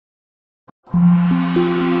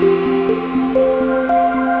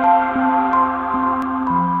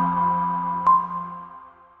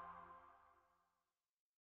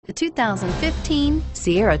2015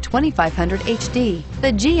 Sierra 2500 HD.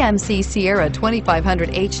 The GMC Sierra 2500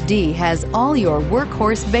 HD has all your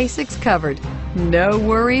workhorse basics covered. No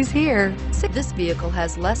worries here. This vehicle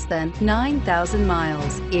has less than 9,000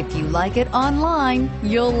 miles. If you like it online,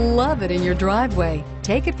 you'll love it in your driveway.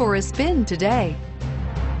 Take it for a spin today.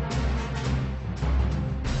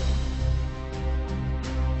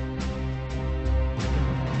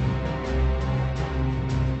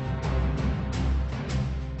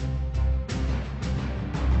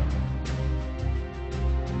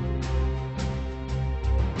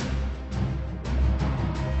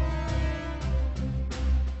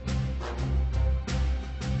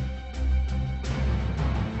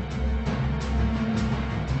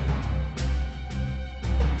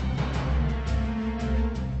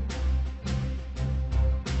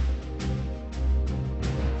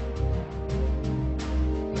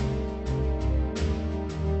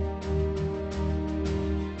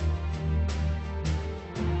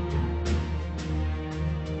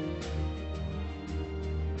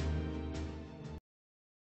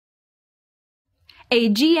 A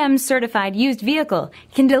GM certified used vehicle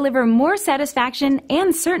can deliver more satisfaction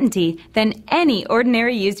and certainty than any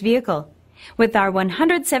ordinary used vehicle. With our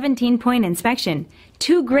 117-point inspection,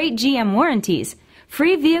 2 great GM warranties,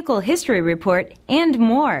 free vehicle history report, and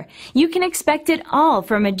more, you can expect it all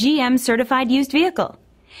from a GM certified used vehicle.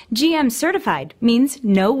 GM certified means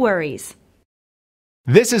no worries.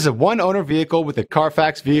 This is a one-owner vehicle with a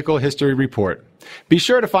Carfax Vehicle History Report. Be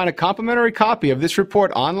sure to find a complimentary copy of this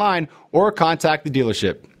report online or contact the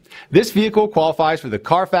dealership. This vehicle qualifies for the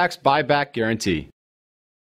Carfax Buyback Guarantee.